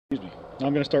Now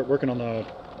I'm going to start working on the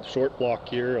short block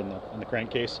here and the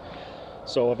crankcase.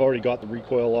 So I've already got the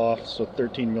recoil off, so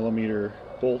 13mm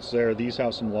bolts there. These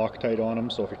have some Loctite on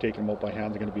them, so if you're taking them out by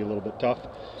hand, they're going to be a little bit tough.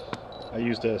 I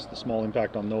used the small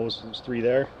impact on those. There's 3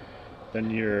 there.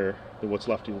 Then what's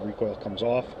left of the recoil comes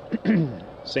off.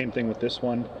 Same thing with this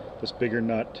one. This bigger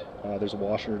nut, there's a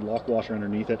lock washer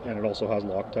underneath it, and it also has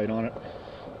Loctite on it.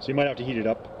 So you might have to heat it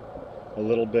up a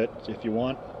little bit if you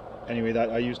want. Anyway,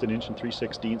 I used 1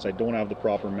 3/16 inch. I don't have the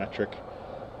proper metric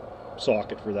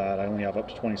socket for that. I only have up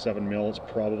to 27 mil. It's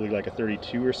probably like a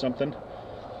 32 or something.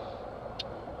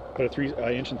 But 1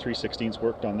 3/16 inch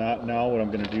worked on that. Now what I'm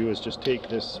going to do is just take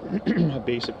this a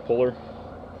basic puller,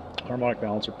 harmonic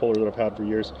balancer puller that I've had for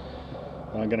years.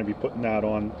 I'm going to be putting that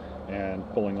on and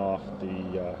pulling off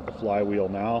the flywheel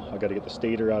now. I've got to get the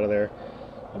stator out of there.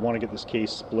 I want to get this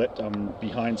case split. I'm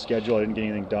behind schedule. I didn't get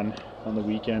anything done on the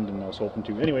weekend, and I was hoping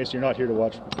to. Anyways, you're not here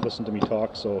to listen to me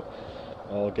talk, so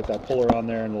I'll get that puller on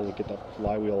there and we'll get that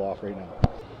flywheel off right now.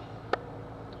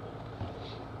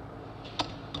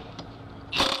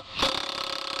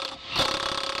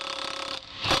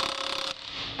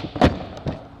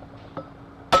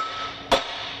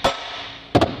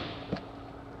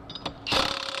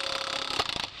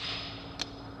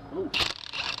 Oh,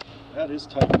 that is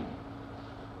tight.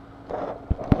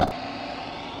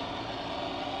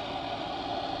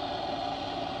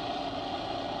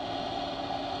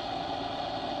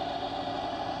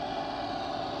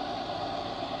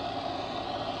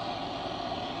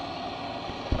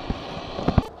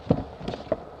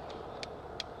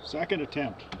 Second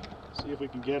attempt. See if we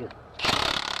can get her.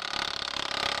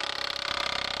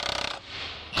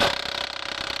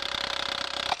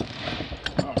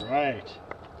 All right.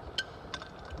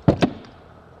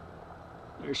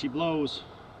 There she blows.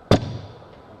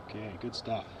 Okay, good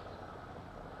stuff.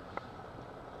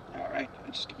 All right,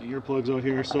 just get my earplugs out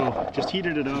here. So just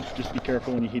heated it up. Just be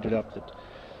careful when you heat it up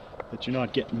that you're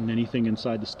not getting anything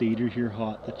inside the stator here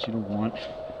hot that you don't want.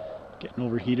 Getting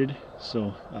overheated.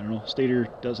 So I don't know, stator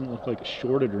doesn't look like it's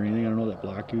shorted or anything. I don't know that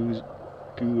black goo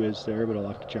is there, but I'll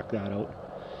have to check that out.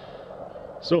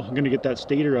 So I'm going to get that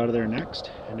stator out of there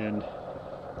next, and then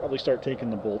probably start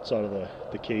taking the bolts out of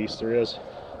the case.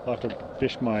 I'll have to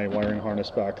fish my wiring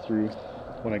harness back through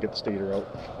when I get the stator out.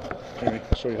 Anyway,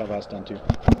 I'll show you how that's done too.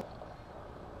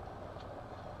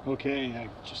 Okay, I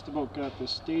just about got the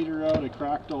stator out. I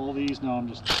cracked all these. Now I'm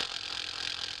just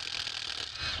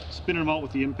spinning them out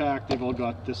with the impact. They've all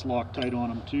got this Loctite on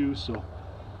them too, so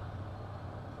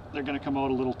they're going to come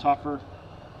out a little tougher.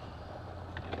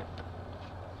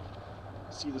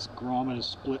 See, this grommet is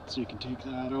split, so you can take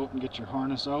that out and get your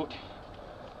harness out.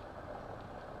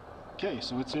 Okay,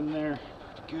 so it's in there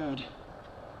pretty good.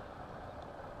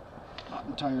 Not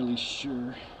entirely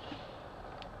sure.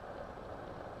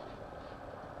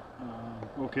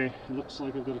 Okay, it looks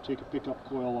like I've got to take a pickup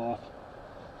coil off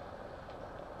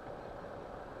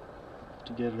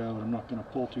to get it out. I'm not going to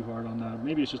pull too hard on that.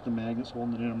 Maybe it's just the magnets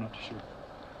holding it in, I'm not too sure.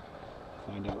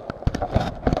 Find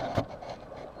out.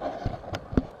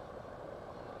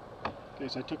 Okay,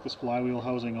 so I took this flywheel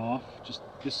housing off. Just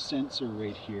this sensor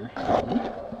right here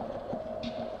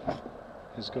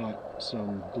has got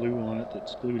some glue on it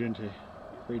that's glued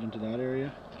right into that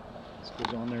area. This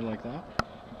goes on there like that.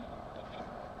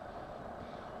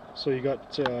 So you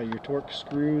got your torque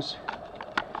screws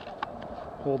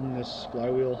holding this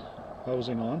flywheel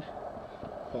housing on.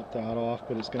 Pop that off,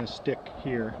 but it's going to stick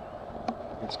here.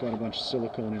 It's got a bunch of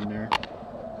silicone in there.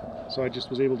 So I just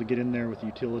was able to get in there with a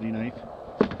utility knife,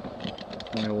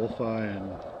 my Olfa,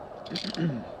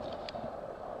 and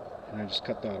I just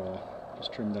cut that off.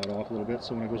 Just trimmed that off a little bit.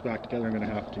 So when it goes back together, I'm going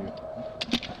to have to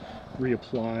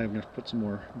reapply. I'm going to put some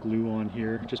more glue on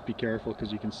here. Just be careful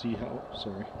because you can see how,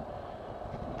 sorry,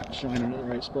 shining at the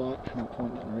right spot. I'm not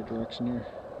pointing in the right direction here.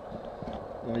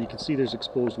 You can see there's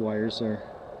exposed wires there.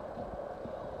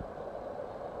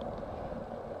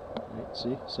 Right,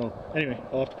 see? So anyway,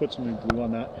 I'll have to put some new glue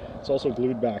on that. It's also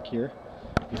glued back here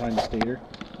behind the stator.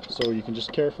 So you can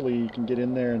just carefully, you can get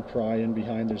in there and pry in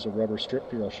behind. There's a rubber strip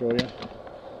here, I'll show you.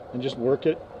 And just work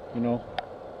it, you know,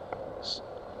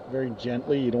 very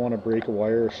gently. You don't want to break a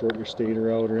wire or short your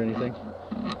stator out or anything.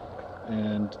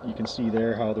 And you can see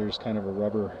there how there's kind of a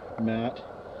rubber mat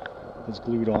that's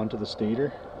glued onto the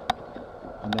stator,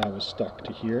 and that was stuck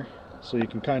to here. So you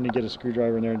can kind of get a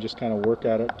screwdriver in there and just kind of work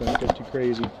at it. Don't get too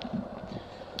crazy.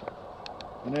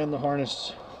 And then the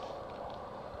harness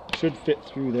should fit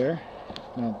through there.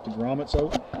 Now the grommet's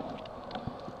out.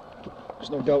 There's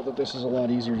no doubt that this is a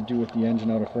lot easier to do with the engine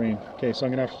out of frame. Okay, so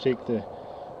I'm going to have to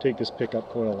take this pickup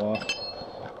coil off.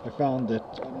 I found that,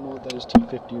 I don't know what that is,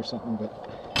 T50 or something, but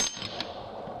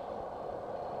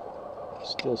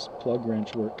Still plug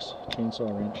wrench works,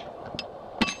 chainsaw wrench.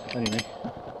 Anyway,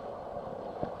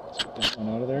 let's get that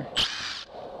one out of there.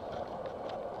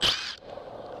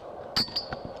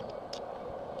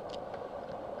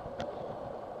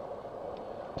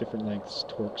 Different lengths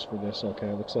Torx for this. Okay,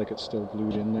 it looks like it's still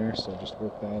glued in there, so just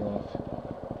work that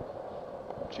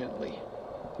off gently.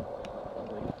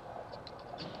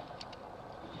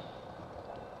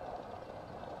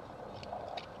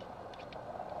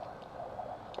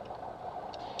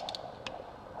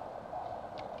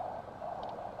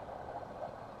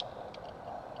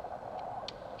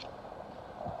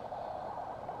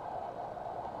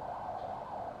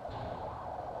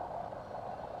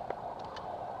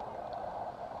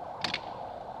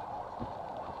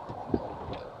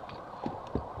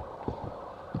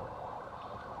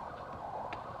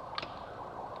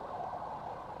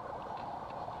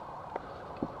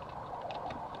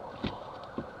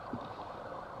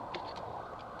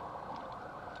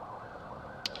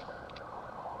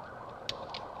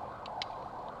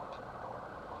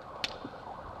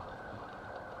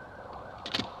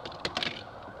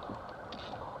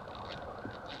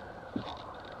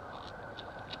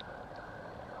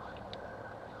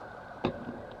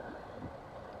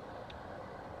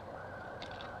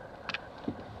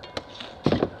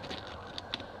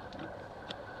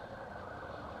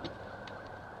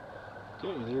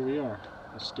 Okay, there we are.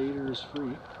 The stator is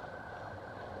free.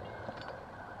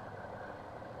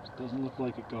 It doesn't look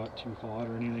like it got too hot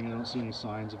or anything. I don't see any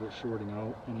signs of it shorting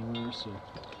out anywhere, so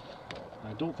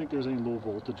I don't think there's any low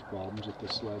voltage problems with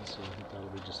this sled, so I think that'll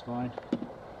be just fine.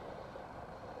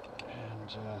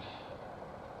 And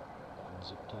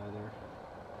zip tie there.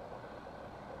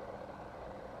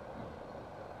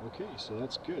 Okay, so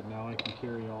that's good. Now I can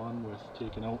carry on with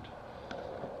taking out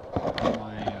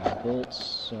my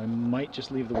bolts. So I might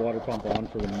just leave the water pump on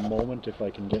for the moment if I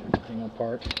can get everything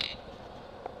apart.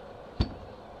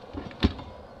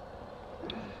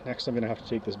 Next I'm going to have to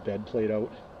take this bed plate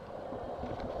out.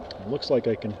 It looks like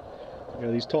I can,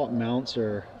 these top mounts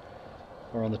are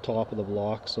on the top of the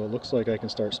block, so it looks like I can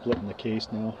start splitting the case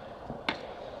now.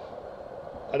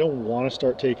 I don't want to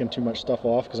start taking too much stuff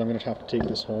off because I'm going to have to take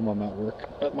this home. I'm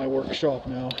at my workshop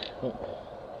now. Oh,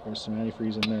 there's some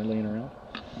antifreeze in there laying around.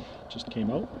 Just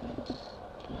came out.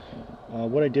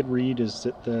 What I did read is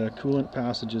that the coolant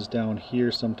passages down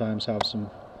here sometimes have some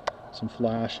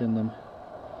flash in them.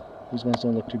 These ones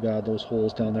don't look too bad. Those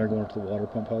holes down there going into the water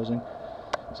pump housing.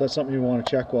 So that's something you want to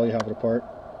check while you have it apart.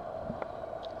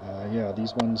 Yeah,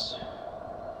 these ones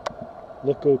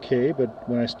look okay, but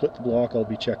when I split the block I'll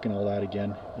be checking all that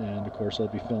again, and of course I'll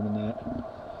be filming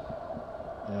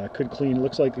that. Could clean,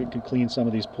 looks like it could clean some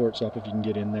of these ports up if you can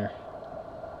get in there.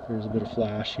 There's a bit of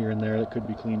flash here and there that could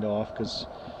be cleaned off because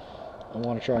I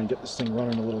want to try and get this thing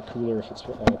running a little cooler if it's at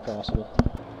all possible.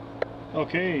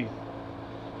 Okay,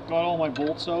 got all my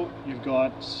bolts out. You've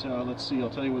got, let's see, I'll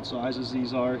tell you what sizes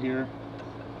these are here.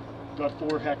 Got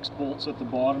 4 hex bolts at the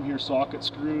bottom here, socket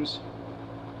screws.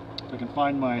 If I can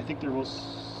find my, I think there was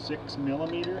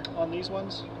 6mm on these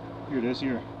ones. Here it is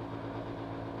here.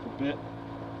 A bit.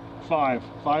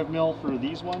 5 mil for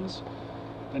these ones.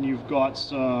 Then you've got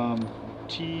some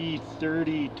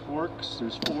T30 Torx.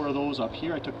 There's 4 of those up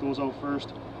here. I took those out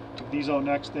first. Took these out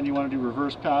next. Then you want to do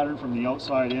reverse pattern from the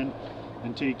outside in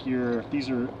and take your, these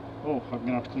are, oh, I'm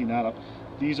gonna have to clean that up.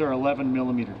 These are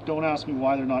 11mm. Don't ask me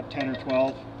why they're not 10 or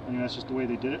 12. I mean, that's just the way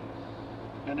they did it.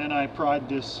 And then I pried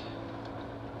this,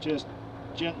 just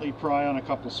gently pry on a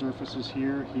couple surfaces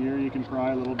here. Here you can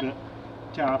pry a little bit.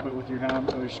 Tap it with your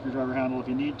hand, or your screwdriver handle if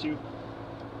you need to.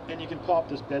 And you can pop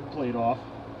this bed plate off.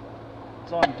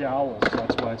 It's on dowels, so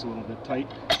that's why it's a little bit tight.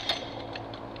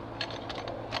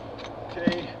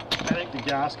 Okay, I think the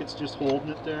gasket's just holding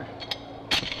it there.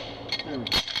 There we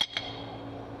go.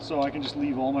 So I can just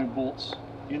leave all my bolts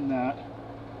in that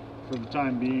for the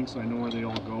time being, so I know where they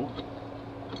all go.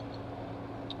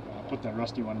 Put that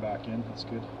rusty one back in, that's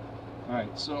good.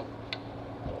 Alright, so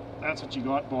that's what you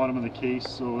got, bottom of the case.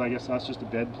 So I guess that's just a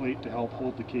bed plate to help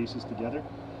hold the cases together.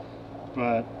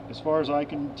 But as far as I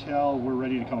can tell, we're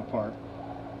ready to come apart.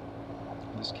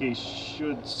 This case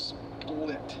should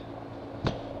split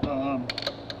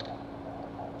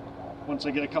once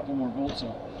I get a couple more bolts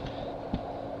out.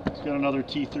 It's got another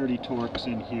T30 Torx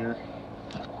in here.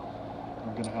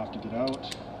 I'm going to have to get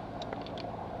out.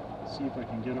 Let's see if I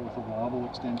can get it with a wobble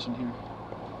extension here.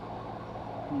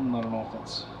 I don't know if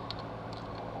that's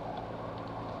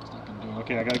not going to do it.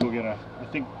 Okay, I got to go get a, I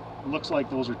think, it looks like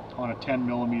those are on a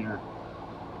 10mm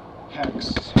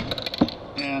hex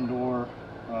and or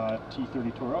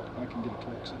T30 Torx. Oh, I can get a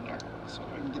Torx in there, so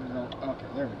I can get it out. Okay,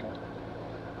 there we go.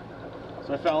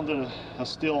 So I found that a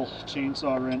still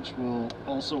chainsaw wrench will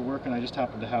also work, and I just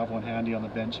happen to have one handy on the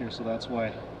bench here, so that's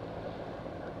why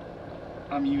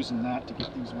I'm using that to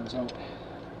get these ones out.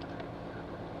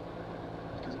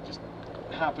 Because it just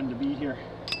happened to be here.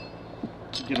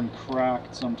 To get them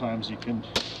cracked, sometimes you can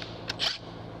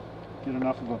get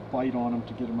enough of a bite on them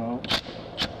to get them out.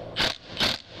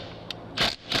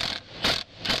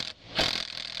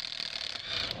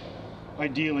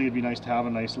 Ideally, it'd be nice to have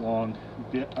a nice long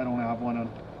bit. I don't have one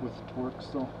with torque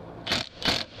still.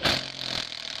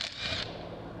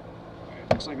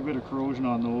 Looks like a bit of corrosion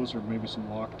on those, or maybe some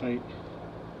Loctite.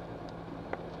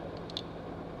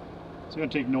 So I'm going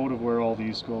to take note of where all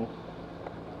these go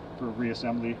for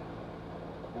reassembly,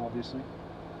 obviously.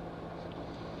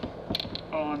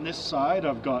 On this side,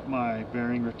 I've got my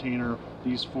bearing retainer,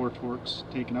 these 4 torques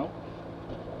taken out.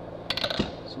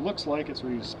 So it looks like it's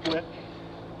ready to split.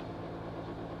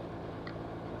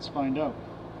 Let's find out.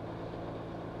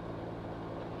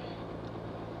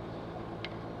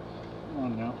 Come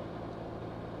on now.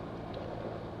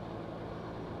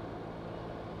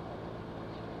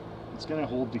 It's going to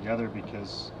hold together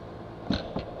because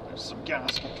there's some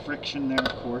gasket friction there,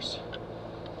 of course.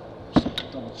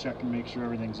 Just double check and make sure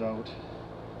everything's out.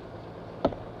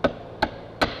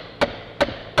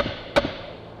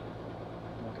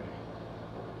 Okay.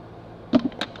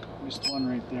 Missed one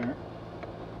right there.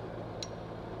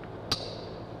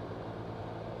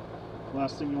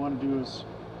 Last thing you want to do is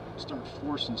start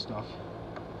forcing stuff.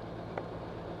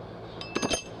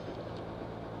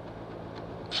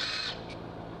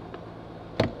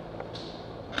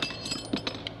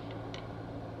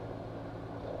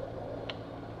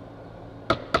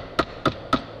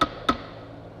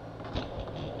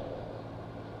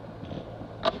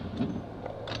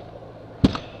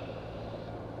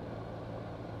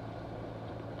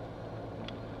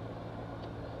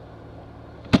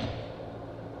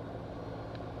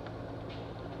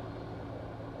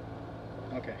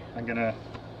 Okay, I'm gonna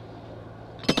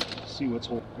see what's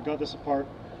holding. I got this apart.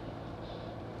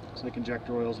 Looks like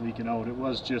injector oil's leaking out. It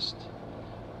was just,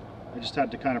 I just had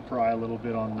to kind of pry a little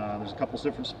bit on, there's a couple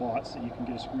different spots that you can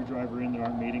get a screwdriver in that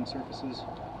aren't mating surfaces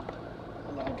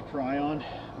allowed to pry on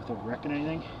without wrecking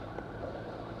anything.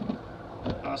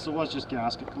 So it was just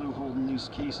gasket glue holding these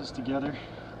cases together.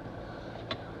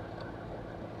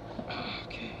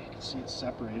 Okay, you can see it's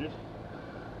separated.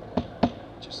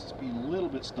 Just being a little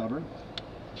bit stubborn.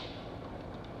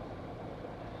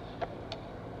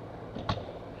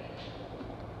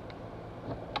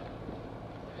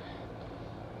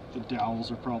 The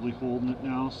dowels are probably holding it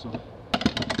now, so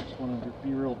just want to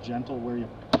be real gentle where you,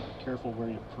 careful where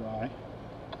you pry.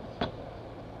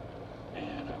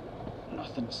 And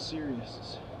nothing serious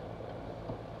is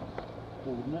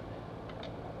holding it.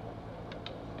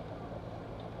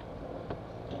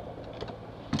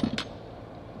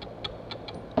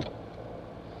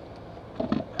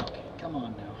 Okay, come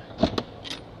on now.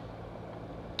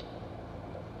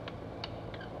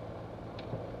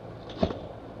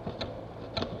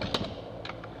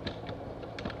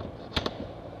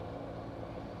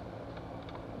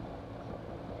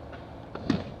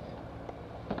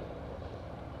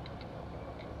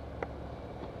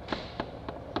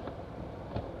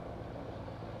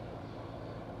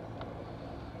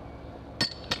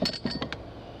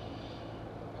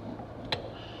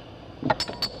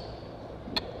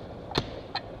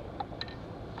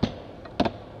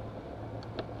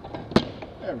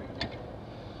 There we go.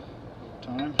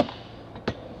 Time.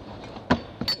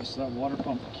 Okay, so that water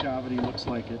pump cavity looks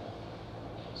like it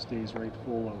stays right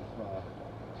full of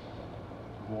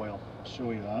oil. I'll show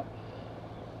you that.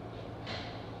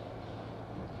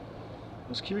 I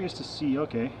was curious to see,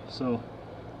 okay, so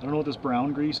I don't know what this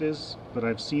brown grease is, but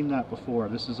I've seen that before.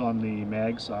 This is on the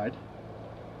mag side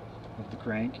of the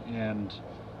crank, and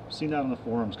I've seen that on the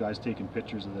forums, guys taking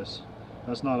pictures of this.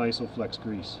 That's not Isoflex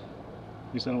grease.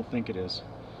 At least I don't think it is.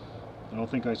 I don't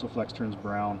think Isoflex turns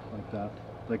brown like that.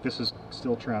 Like, this is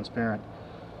still transparent.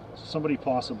 So somebody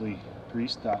possibly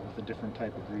greased that with a different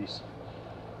type of grease,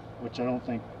 which I don't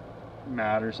think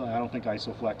matters. I don't think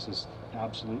Isoflex is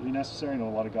absolutely necessary. I know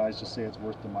a lot of guys just say it's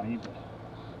worth the money, but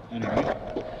anyway.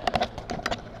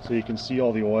 So you can see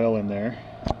all the oil in there.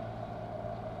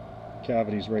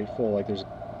 Cavity's right full, like there's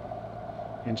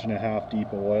 1.5 inches deep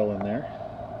of oil in there.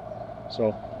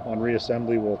 So on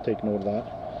reassembly, we'll take note of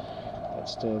that.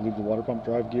 That's to lube the water pump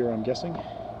drive gear, I'm guessing.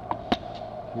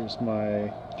 Here's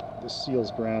this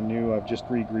seal's brand new. I've just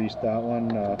re-greased that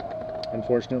one.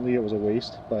 Unfortunately, it was a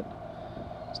waste, but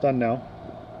it's done now.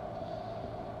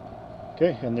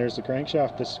 Okay, and there's the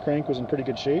crankshaft. This crank was in pretty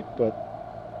good shape, but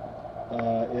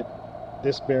it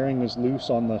this bearing was loose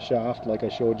on the shaft like I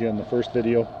showed you in the first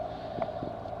video.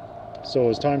 So it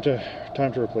was time to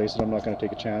replace it. I'm not going to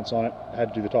take a chance on it. I had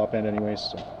to do the top end anyways,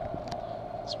 so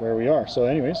that's where we are. So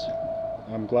anyways,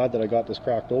 I'm glad that I got this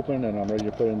cracked open and I'm ready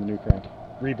to put in the new crank,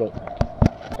 rebuilt crank.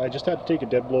 I just had to take a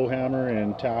dead blow hammer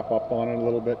and tap up on it a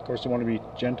little bit. Of course you want to be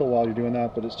gentle while you're doing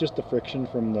that, but it's just the friction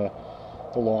from the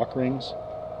lock rings,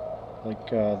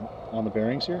 like on the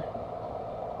bearings here.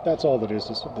 That's all that is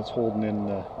that's holding in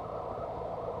the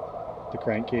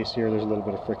crankcase here. There's a little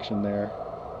bit of friction there.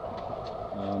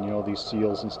 You know, these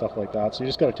seals and stuff like that. So you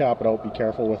just got to tap it out, be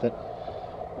careful with it.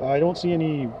 I don't see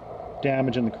any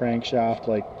damage in the crankshaft.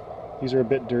 Like, these are a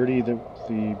bit dirty,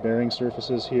 the bearing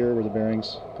surfaces here where the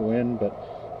bearings go in, but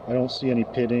I don't see any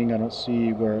pitting. I don't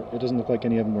see where, it doesn't look like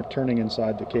any of them were turning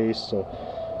inside the case. So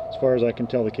as far as I can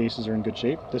tell, the cases are in good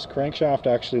shape. This crankshaft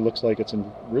actually looks like it's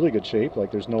in really good shape.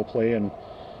 Like, there's no play in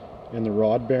the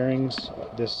rod bearings.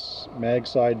 This mag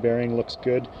side bearing looks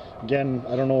good. Again,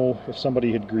 I don't know if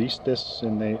somebody had greased this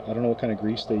and I don't know what kind of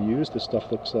grease they used. This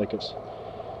stuff looks like it's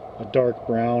a dark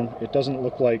brown. It doesn't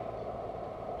look like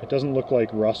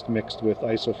rust mixed with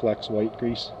Isoflex white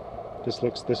grease. This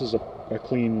is a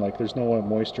clean, like, there's no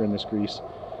moisture in this grease.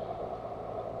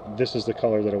 This is the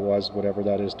color that it was, whatever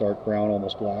that is, dark brown,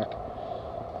 almost black.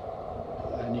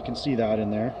 And you can see that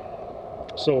in there.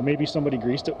 So maybe somebody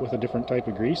greased it with a different type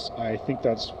of grease. I think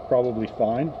that's probably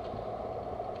fine.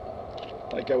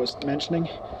 Like I was mentioning,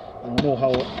 I don't know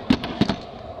how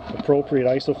appropriate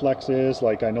Isoflex is.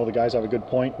 Like, I know the guys have a good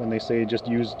point when they say just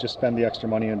spend the extra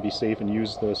money and be safe and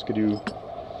use the Skidoo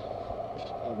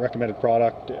recommended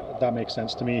product. That makes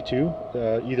sense to me too.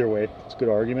 Either way, it's a good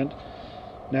argument.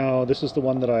 Now, this is the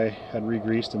one that I had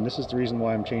re-greased, and this is the reason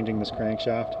why I'm changing this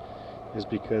crankshaft, is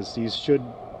because these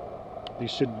shouldn't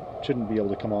be able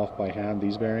to come off by hand,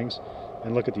 these bearings.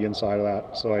 And look at the inside of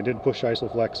that. So I did push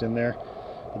Isoflex in there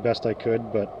the best I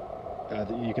could, but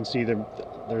you can see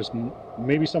there's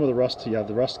maybe some of the rust. Yeah,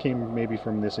 the rust came maybe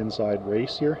from this inside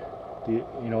race here. You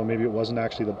know, maybe it wasn't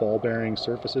actually the ball bearing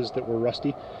surfaces that were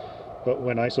rusty, but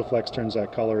when Isoflex turns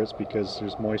that color, it's because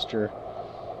there's moisture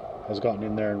has gotten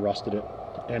in there and rusted it.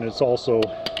 And it's also,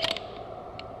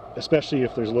 especially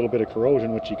if there's a little bit of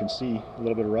corrosion, which you can see, a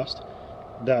little bit of rust,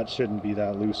 that shouldn't be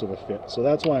that loose of a fit. So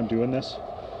that's why I'm doing this.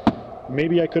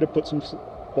 Maybe I could have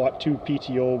bought 2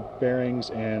 PTO bearings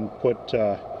and put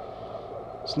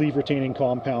sleeve retaining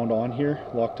compound on here,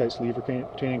 Loctite sleeve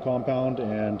retaining compound,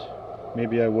 and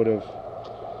maybe I would have,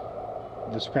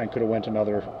 this crank could have went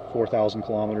another 4,000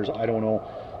 kilometers, I don't know.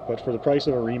 But for the price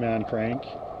of a reman crank,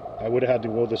 I would have had to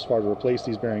go this far to replace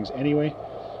these bearings anyway.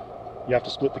 You have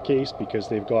to split the case because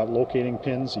they've got locating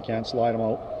pins, you can't slide them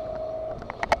out.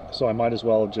 So I might as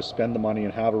well just spend the money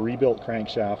and have a rebuilt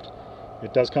crankshaft.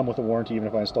 It does come with a warranty even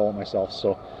if I install it myself,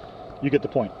 so you get the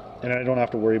point. And I don't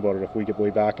have to worry about it if we get way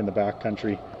back in the back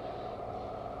country.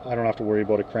 I don't have to worry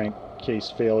about a crankcase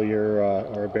failure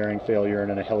or a bearing failure and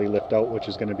then a heli lift out, which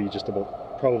is going to be just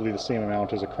about probably the same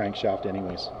amount as a crankshaft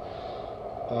anyways.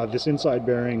 This inside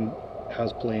bearing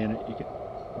has play in it. You can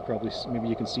probably, maybe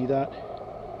you can see that.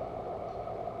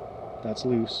 That's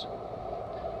loose.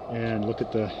 And look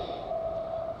at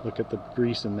the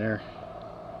grease in there.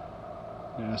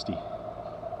 Nasty.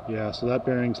 Yeah, so that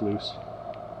bearing's loose.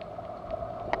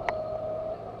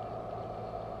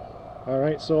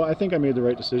 Alright, so I think I made the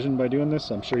right decision by doing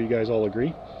this. I'm sure you guys all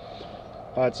agree.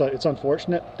 It's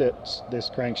unfortunate that this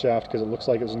crankshaft, because it looks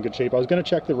like it was in good shape. I was going to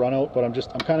check the run out, but I'm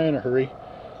kind of in a hurry.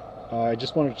 I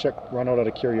just wanted to check run out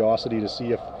of curiosity to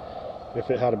see if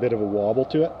it had a bit of a wobble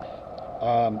to it.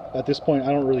 At this point,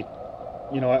 I don't really,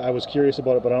 you know, I was curious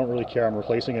about it, but I don't really care. I'm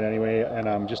replacing it anyway, and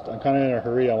I'm kind of in a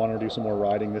hurry. I want to do some more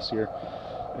riding this year,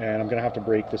 and I'm going to have to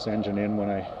break this engine in when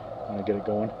I get it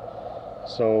going.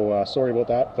 So sorry about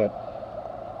that, but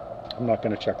I'm not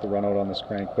going to check the run out on this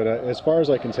crank. But as far as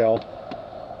I can tell,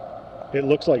 it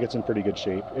looks like it's in pretty good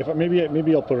shape.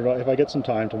 Maybe I'll put it on, if I get some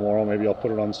time tomorrow, maybe I'll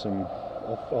put it on some,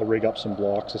 I'll rig up some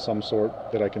blocks of some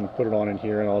sort that I can put it on in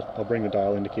here, and I'll bring the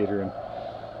dial indicator and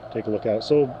take a look at it.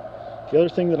 So the other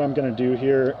thing that I'm going to do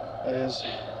here is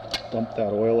dump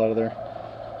that oil out of there.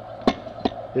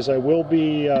 Is I will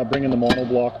be bringing the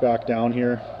monoblock back down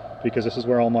here, because this is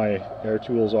where all my air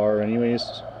tools are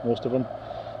anyways, most of them.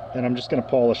 And I'm just going to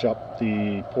polish up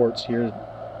the ports here,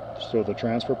 so the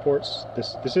transfer ports.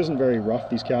 This isn't very rough.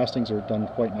 These castings are done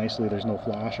quite nicely. There's no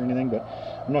flash or anything, but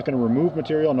I'm not going to remove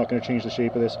material. I'm not going to change the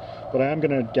shape of this, but I am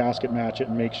going to gasket match it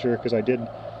and make sure, because I did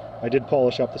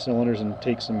polish up the cylinders and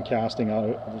take some casting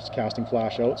out, this casting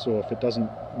flash out. So if it doesn't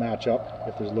match up,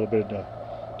 if there's a little bit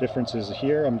of differences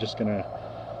here, I'm just going to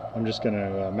I'm just going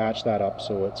to match that up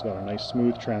so it's got a nice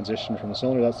smooth transition from the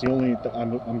cylinder. That's the only,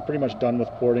 I'm pretty much done with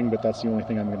porting, but that's the only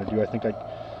thing I'm going to do. I think I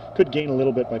could gain a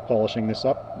little bit by polishing this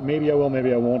up. Maybe I will,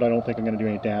 maybe I won't. I don't think I'm going to do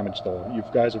any damage though. You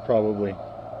guys have probably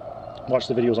watched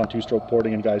the videos on two-stroke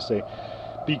porting and guys say,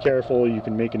 be careful, you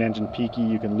can make an engine peaky,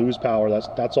 you can lose power.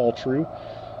 That's all true,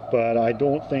 but I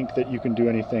don't think that you can do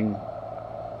anything.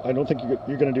 I don't think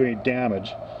you're going to do any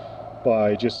damage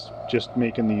by just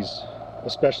making these,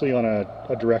 especially on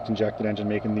a direct injected engine,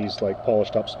 making these like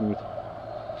polished up smooth.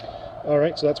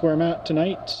 Alright, so that's where I'm at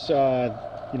tonight.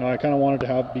 You know, I kind of wanted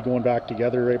to be going back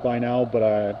together right by now,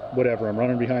 but whatever, I'm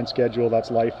running behind schedule,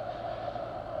 that's life.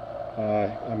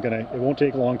 It won't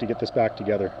take long to get this back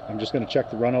together. I'm just going to check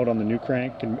the run out on the new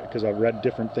crank, because I've read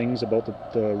different things about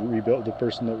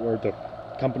the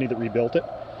company that rebuilt it.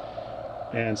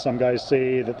 And some guys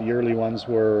say that the early ones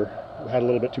had a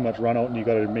little bit too much run out, and you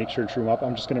got to make sure to trim up.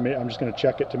 I'm just going to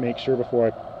check it to make sure before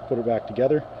I put it back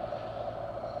together.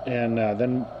 And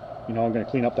then, you know, I'm going to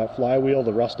clean up that flywheel,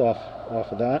 the rust off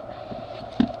of that,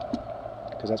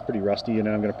 because that's pretty rusty. And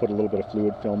then I'm going to put a little bit of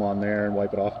fluid film on there and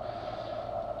wipe it off.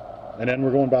 And then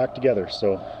we're going back together.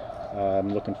 So I'm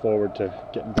looking forward to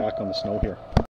getting back on the snow here.